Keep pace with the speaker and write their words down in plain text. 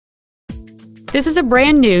This is a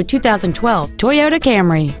brand new 2012 Toyota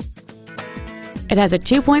Camry. It has a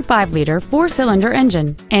 2.5-liter four-cylinder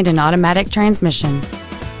engine and an automatic transmission.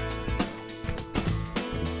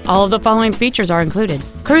 All of the following features are included: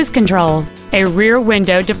 cruise control, a rear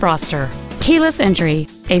window defroster, keyless entry,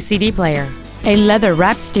 a CD player, a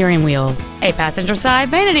leather-wrapped steering wheel, a passenger side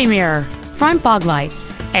vanity mirror, front fog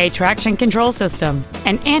lights, a traction control system,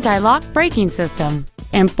 an anti-lock braking system,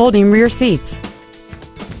 and folding rear seats.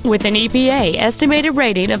 With an EPA estimated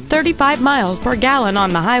rating of 35 miles per gallon on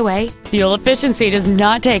the highway, fuel efficiency does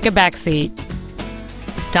not take a backseat.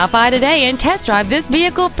 Stop by today and test drive this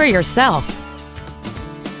vehicle for yourself.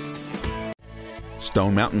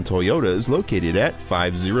 Stone Mountain Toyota is located at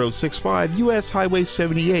 5065 US Highway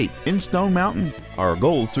 78 in Stone Mountain. Our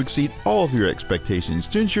goal is to exceed all of your expectations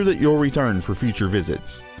to ensure that you'll return for future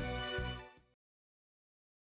visits.